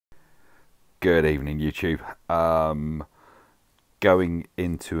Good evening, YouTube. Going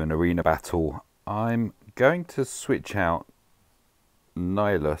into an arena battle, I'm going to switch out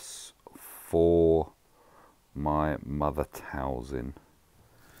Nihilus for my Mother Talzin.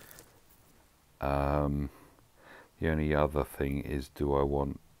 The only other thing is, do I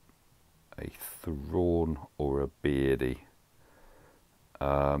want a Thrawn or a Beardy?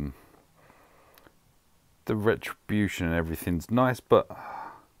 The retribution and everything's nice, but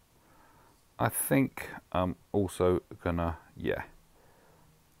I think I'm also gonna,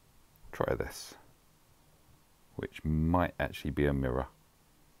 try this, which might actually be a mirror.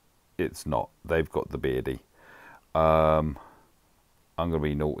 It's not. They've got the Beardy. I'm gonna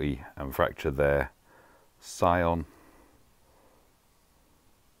be naughty and fracture their Sion.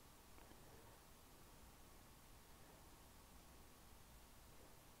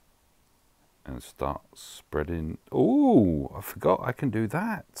 And start spreading. Oh, I forgot I can do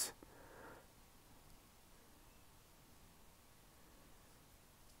that.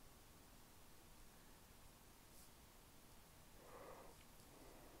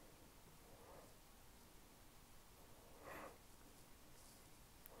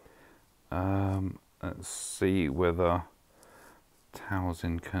 Let's see whether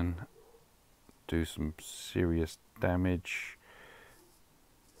Talzin can do some serious damage.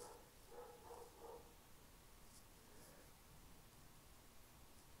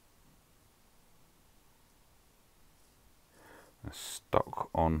 Stuck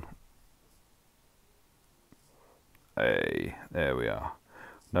on there we are.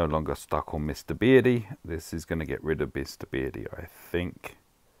 No longer stuck on Mr. Beardy. This is going to get rid of Mr. Beardy, I think.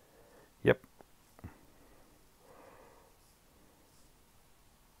 Yep.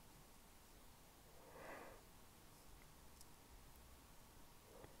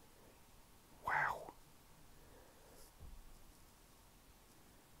 Wow.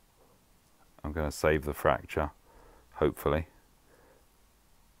 I'm going to save the fracture, hopefully.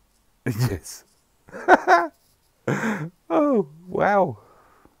 Yes. Oh, wow.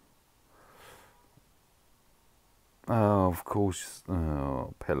 Oh, of course.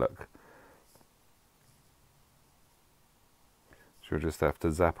 Oh, pillock. She'll just have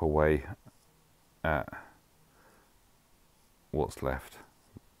to zap away at what's left.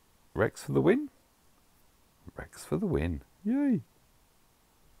 Rex for the win? Rex for the win. Yay.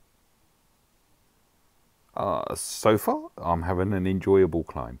 So far, I'm having an enjoyable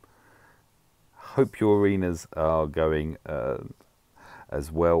climb. Hope your arenas are going as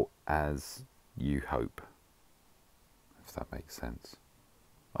well as you hope. If that makes sense.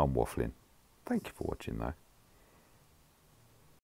 I'm waffling. Thank you for watching though.